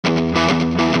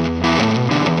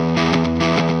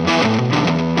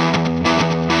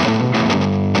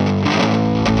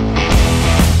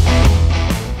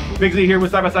Big Z here with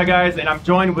Side by Side Guys, and I'm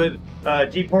joined with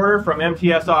G Porter from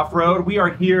MTS Off-Road. We are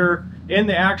here in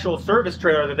the actual service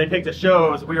trailer that they take to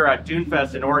shows. We are at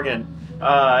Dunefest in Oregon,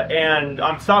 and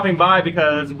I'm stopping by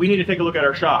because we need to take a look at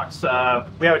our shocks.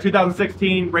 We have a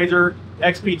 2016 RZR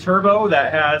XP Turbo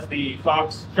that has the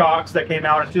Fox shocks that came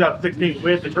out in 2016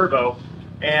 with the turbo,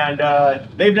 and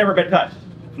they've never been touched.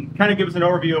 Kind of give us an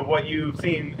overview of what you've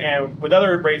seen and with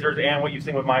other RZRs and what you've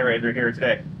seen with my RZR here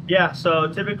today. Yeah, so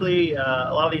typically a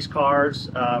lot of these cars,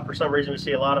 for some reason we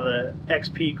see a lot of the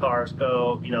XP cars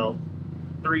go,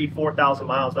 3,000–4,000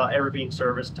 miles without ever being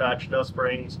serviced, touched, no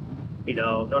springs,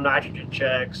 no nitrogen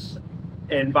checks,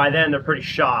 and by then they're pretty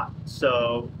shot.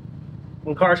 So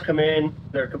when cars come in,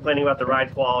 they're complaining about the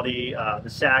ride quality, the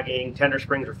sagging, tender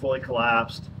springs are fully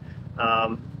collapsed.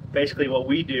 Basically what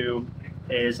we do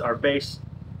is our base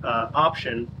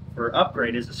option for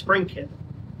upgrade is a spring kit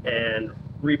and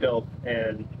rebuild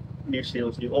and new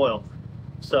seals, new oil.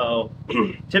 So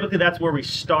typically that's where we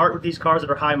start with these cars that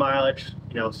are high mileage,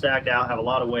 sagged out, have a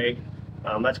lot of weight.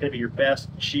 That's going to be your best,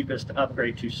 cheapest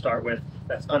upgrade to start with.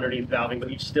 That's underneath valving,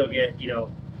 but you still get,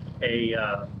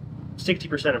 a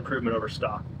 60% improvement over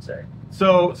stock, I'd say.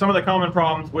 So some of the common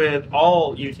problems with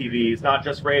all UTVs, not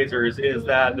just RZRs, is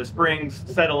that the springs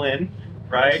settle in,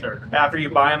 right? Yes, after you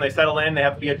buy them, they settle in, they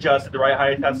have to be adjusted, the right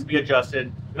height has to be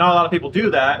adjusted. Not a lot of people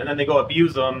do that, and then they go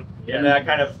abuse them, and that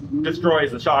kind of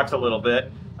destroys the shocks a little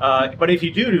bit. But if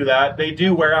you do that, they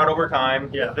do wear out over time.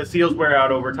 Yeah. The seals wear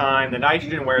out over time, the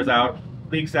nitrogen wears out,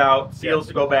 leaks out, seals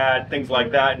go bad, things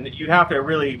like that, and you have to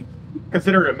really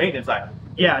consider it a maintenance item.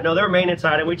 Yeah, no, they're a maintenance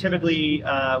item. We typically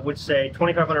would say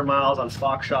 2,500 miles on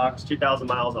Fox shocks, 2,000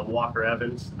 miles on Walker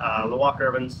Evans. The Walker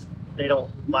Evans, they don't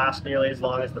last nearly as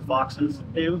long as the Foxes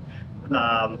do.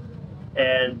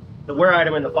 And the wear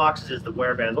item in the Foxes is the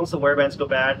wear bands. Once the wear bands go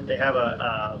bad, they have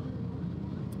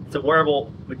it's a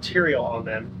wearable material on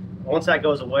them. Once that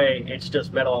goes away, it's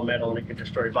just metal on metal, and it can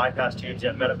destroy bypass tubes. You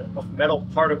have metal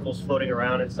particles floating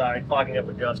around inside, clogging up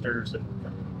adjusters, and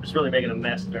just really making a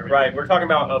mess of everything. Right, we're talking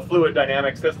about a fluid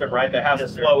dynamic system, right, that has to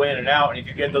flow in and out, and if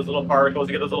you get those little particles,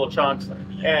 you get those little chunks,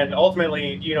 and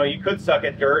ultimately, you could suck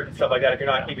at dirt and stuff like that if you're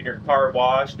not keeping your car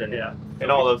washed and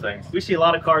all those things. We see a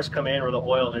lot of cars come in where the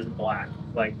oil is black,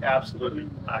 like absolutely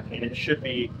black, and it should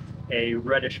be a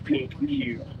reddish pink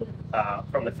hue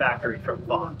from the factory, from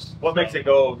Fox. What makes it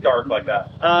go dark like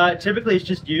that? Typically it's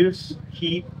just use,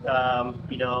 heat,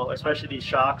 especially these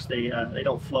shocks, they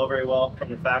don't flow very well from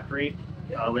the factory.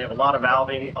 We have a lot of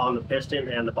valving on the piston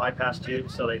and the bypass tube,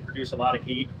 so they produce a lot of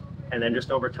heat, and then just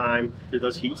over time, through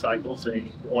those heat cycles, the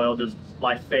oil just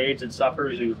life fades and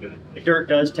suffers. The dirt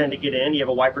does tend to get in. You have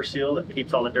a wiper seal that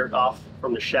keeps all the dirt off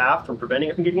from the shaft, from preventing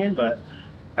it from getting in, but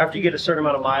after you get a certain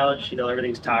amount of mileage,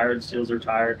 everything's tired, seals are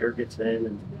tired, dirt gets in,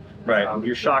 and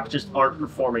your shocks just aren't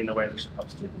performing the way they're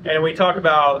supposed to. And we talk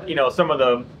about, some of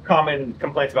the common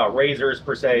complaints about RZRs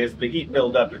per se is the heat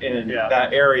buildup in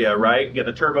that area, right? You get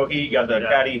the turbo heat, you got the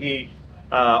caddy heat,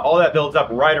 all that builds up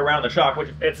right around the shock, which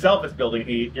itself is building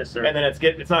heat. Yes, sir. And then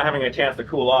it's not having a chance to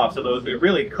cool off, so it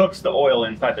really cooks the oil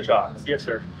inside the shocks. Yes,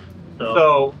 sir.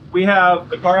 So we have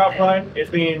the car out front.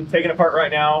 It's being taken apart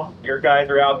right now. Your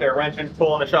guys are out there wrenching,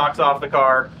 pulling the shocks off the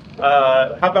car.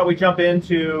 How about we jump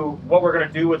into what we're going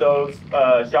to do with those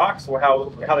shocks, or how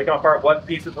they come apart, what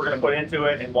pieces we're going to put into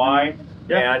it, and why,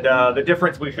 and the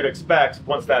difference we should expect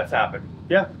once that's happened.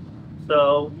 Yeah.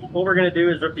 So what we're going to do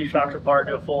is rip these shocks apart,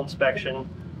 do a full inspection.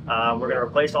 We're going to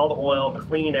replace all the oil,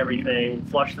 clean everything,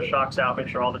 flush the shocks out, make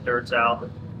sure all the dirt's out,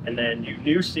 and then do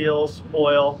new seals,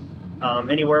 oil,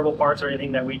 any wearable parts or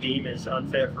anything that we deem is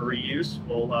unfit for reuse,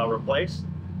 we'll replace.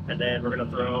 And then we're going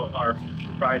to throw our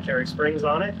proprietary springs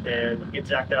on it and get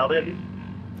zacked out in.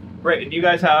 Great, and you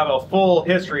guys have a full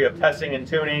history of testing and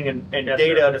tuning and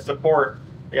data to support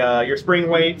your spring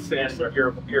weights and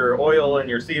your oil and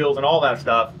your seals and all that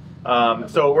stuff.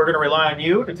 So we're going to rely on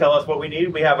you to tell us what we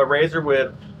need. We have a RZR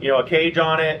with a cage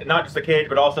on it, not just a cage,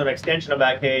 but also an extension of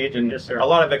that cage, and a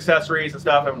lot of accessories and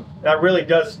stuff, and that really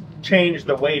does change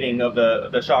the weighting of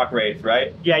the shock rates,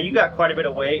 right? Yeah, you got quite a bit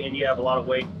of weight, and you have a lot of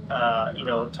weight,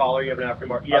 taller, you have an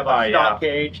aftermarket, you have a stock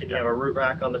cage, and you have a root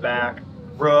rack on the back.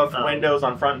 Roof, windows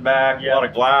on front and back, a lot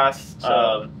of glass,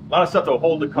 a lot of stuff to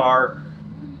hold the car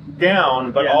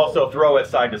down, but also throw it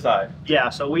side to side. Yeah,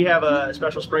 so we have a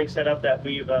special spring setup that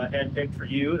we've handpicked for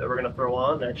you that we're going to throw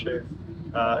on that should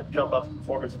jump up the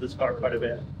performance of this car quite a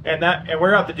bit. And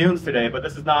we're out the dunes today, but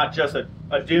this is not just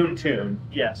a dune tune.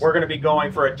 Yes. We're going to be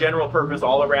going for a general purpose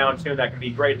all around tune that can be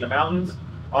great in the mountains,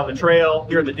 on the trail,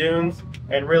 here in the dunes,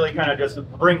 and really kind of just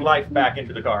bring life back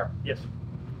into the car. Yes.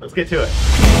 Let's get to it.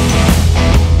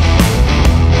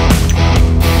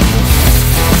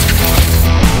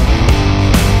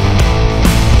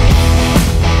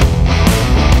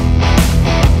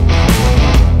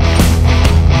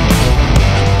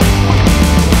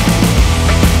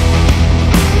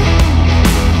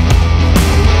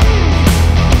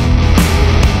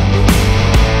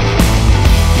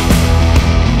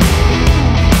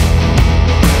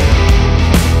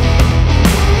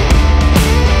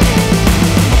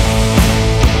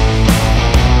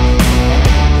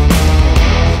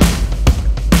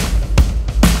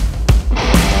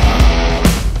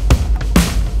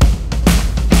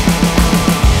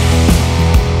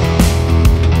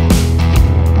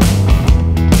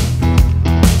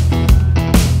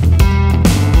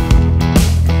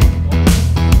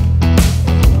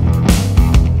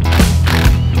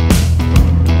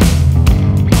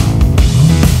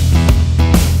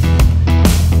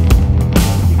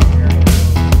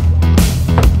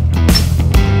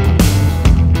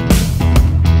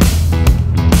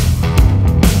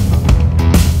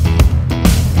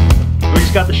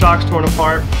 shocks torn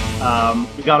apart.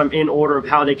 We got them in order of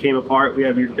how they came apart. We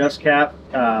have your dust cap,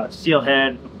 seal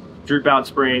head, droop out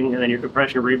spring, and then your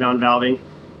compression and rebound valving.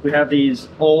 We have these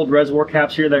old reservoir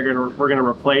caps here that we're gonna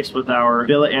replace with our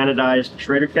billet anodized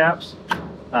Schrader caps.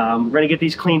 We're gonna get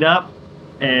these cleaned up,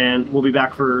 and we'll be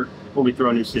back for when we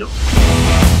throw new seals.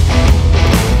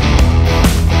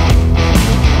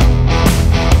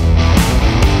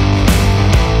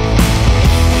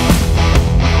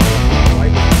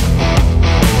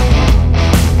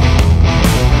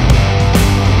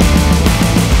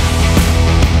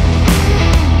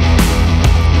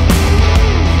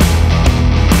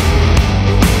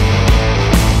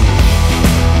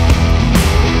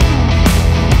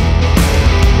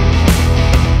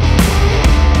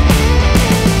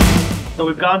 So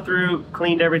we've gone through,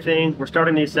 cleaned everything. We're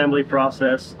starting the assembly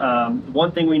process.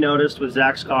 One thing we noticed with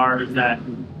Zach's car is that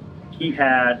he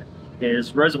had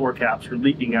his reservoir caps were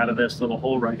leaking out of this little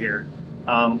hole right here.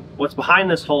 What's behind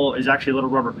this hole is actually a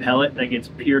little rubber pellet that gets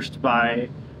pierced by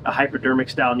a hypodermic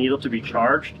style needle to be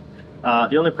charged.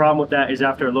 The only problem with that is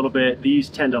after a little bit, these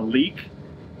tend to leak.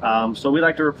 So we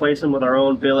like to replace them with our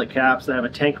own billet caps that have a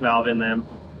tank valve in them.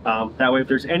 That way, if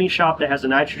there's any shop that has a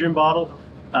nitrogen bottle,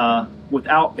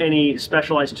 without any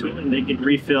specialized tooling, they can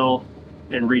refill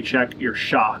and recheck your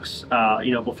shocks,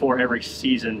 before every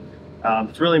season.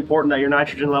 It's really important that your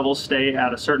nitrogen levels stay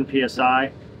at a certain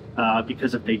PSI,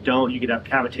 because if they don't, you could have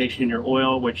cavitation in your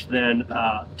oil, which then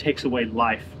takes away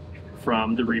life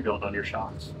from the rebuild on your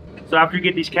shocks. So after you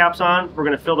get these caps on, we're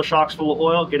going to fill the shocks full of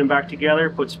oil, get them back together,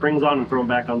 put springs on, and throw them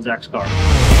back on Zach's car.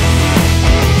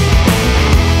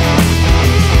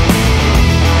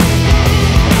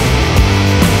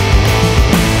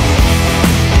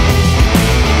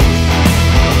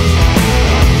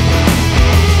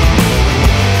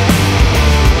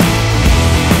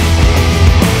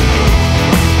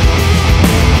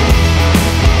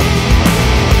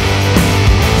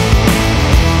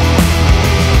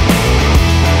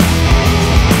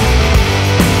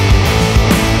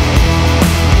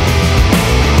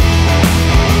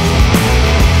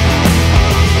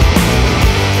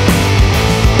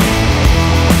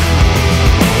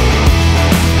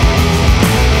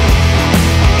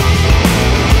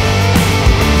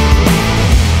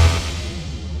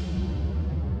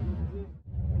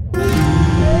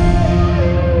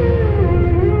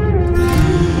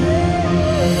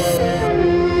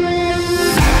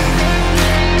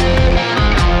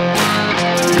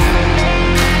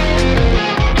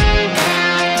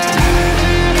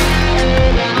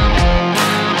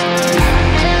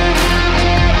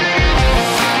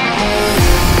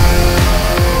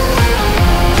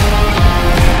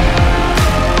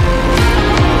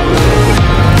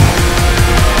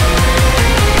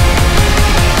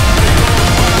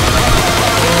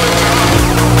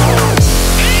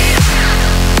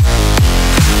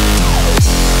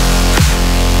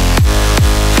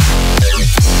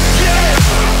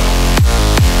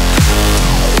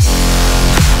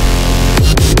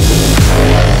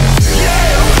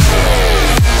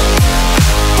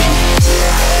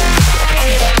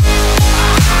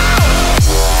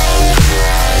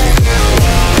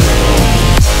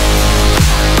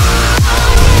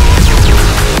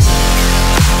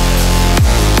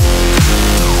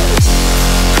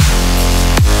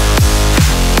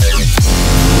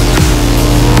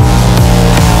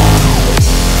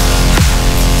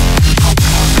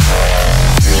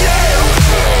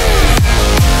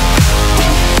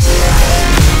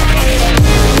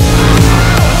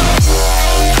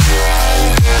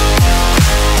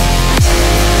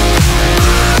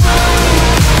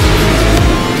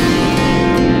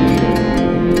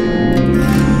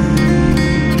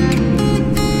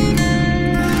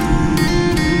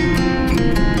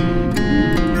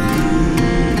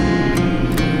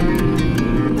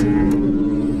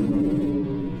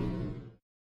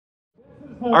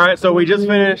 All right, so we just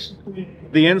finished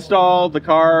the install, the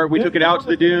car. We took it out to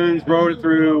the dunes, rode it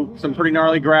through some pretty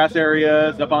gnarly grass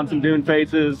areas, up on some dune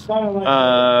faces,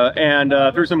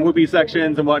 and through some whoopie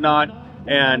sections and whatnot.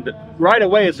 And right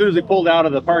away, as soon as we pulled out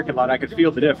of the parking lot, I could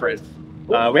feel the difference.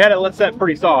 We had it set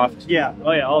pretty soft. Yeah,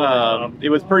 oh yeah, all of it. It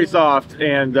was pretty soft,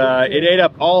 and it ate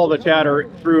up all the chatter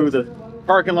through the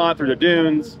parking lot, through the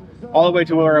dunes, all the way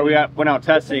to where we went out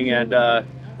testing. And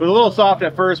it was a little soft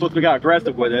at first once we got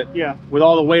aggressive with it. Yeah. With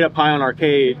all the weight up high on our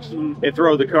cage, it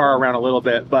threw the car around a little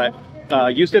bit. But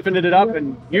you stiffened it up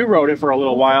and you rode it for a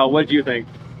little while. What did you think?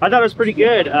 I thought it was pretty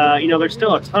good. There's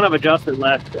still a ton of adjustment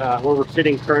left where we're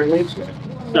sitting currently.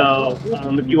 So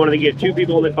if you wanted to get two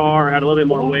people in the car, had a little bit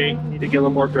more weight, need to get a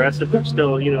little more aggressive, there's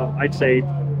still, I'd say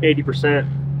 80%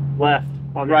 left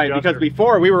on the Right, adjuster. because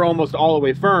before we were almost all the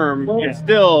way firm and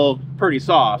still pretty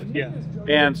soft. Yeah.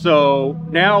 And so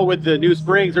now with the new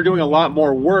springs, they're doing a lot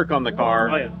more work on the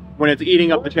car when it's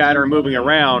eating up the chatter and moving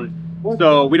around.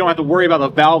 So we don't have to worry about the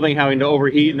valving having to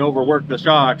overheat and overwork the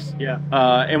shocks. Yeah.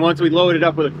 And once we load it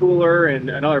up with a cooler and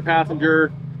another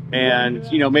passenger and,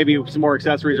 you know, maybe some more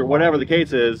accessories or whatever the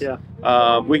case is,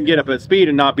 we can get up at speed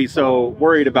and not be so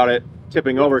worried about it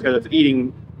tipping over because it's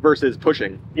eating versus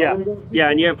pushing. Yeah,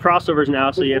 and you have crossovers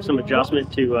now, so you have some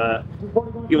adjustment to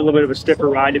give a little bit of a stiffer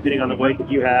ride depending on the weight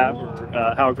that you have,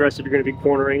 or how aggressive you're going to be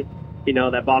cornering. You know,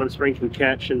 that bottom spring can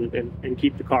catch and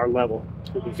keep the car level.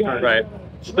 Right.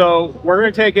 So we're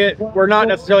going to take it. We're not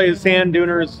necessarily sand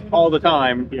duners all the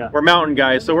time. We're mountain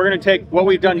guys. So we're going to take what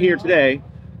we've done here today,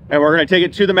 and we're going to take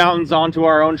it to the mountains, onto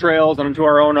our own trails, onto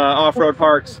our own off-road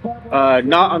parks,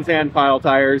 not on sand pile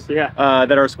tires that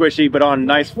are squishy, but on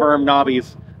nice firm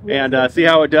knobbies, and see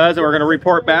how it does. And we're going to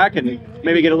report back and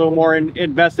maybe get a little more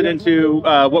invested into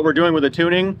what we're doing with the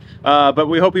tuning. But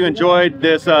we hope you enjoyed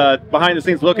this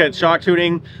behind-the-scenes look at shock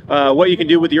tuning, what you can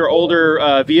do with your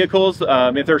older vehicles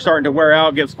if they're starting to wear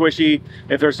out, get squishy,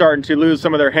 if they're starting to lose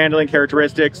some of their handling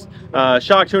characteristics.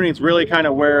 Shock tuning is really kind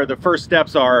of where the first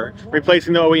steps are: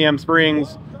 replacing the OEM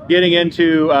springs, getting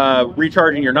into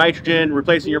recharging your nitrogen,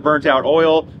 replacing your burnt-out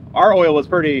oil. Our oil was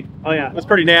pretty,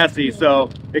 pretty nasty, so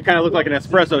it kind of looked like an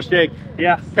espresso shake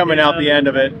coming out the end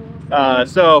of it.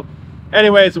 So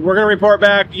anyways, we're going to report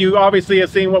back. You obviously have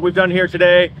seen what we've done here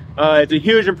today. It's a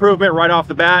huge improvement right off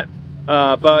the bat,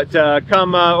 but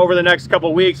come over the next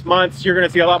couple weeks, months, you're going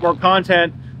to see a lot more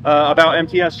content about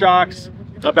MTS shocks,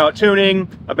 about tuning,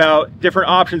 about different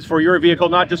options for your vehicle,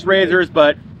 not just RZRs,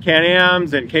 but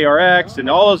Can-Ams and KRX and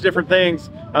all those different things.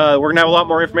 We're going to have a lot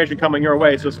more information coming your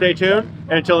way, so stay tuned.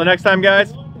 And until the next time,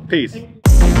 guys, peace.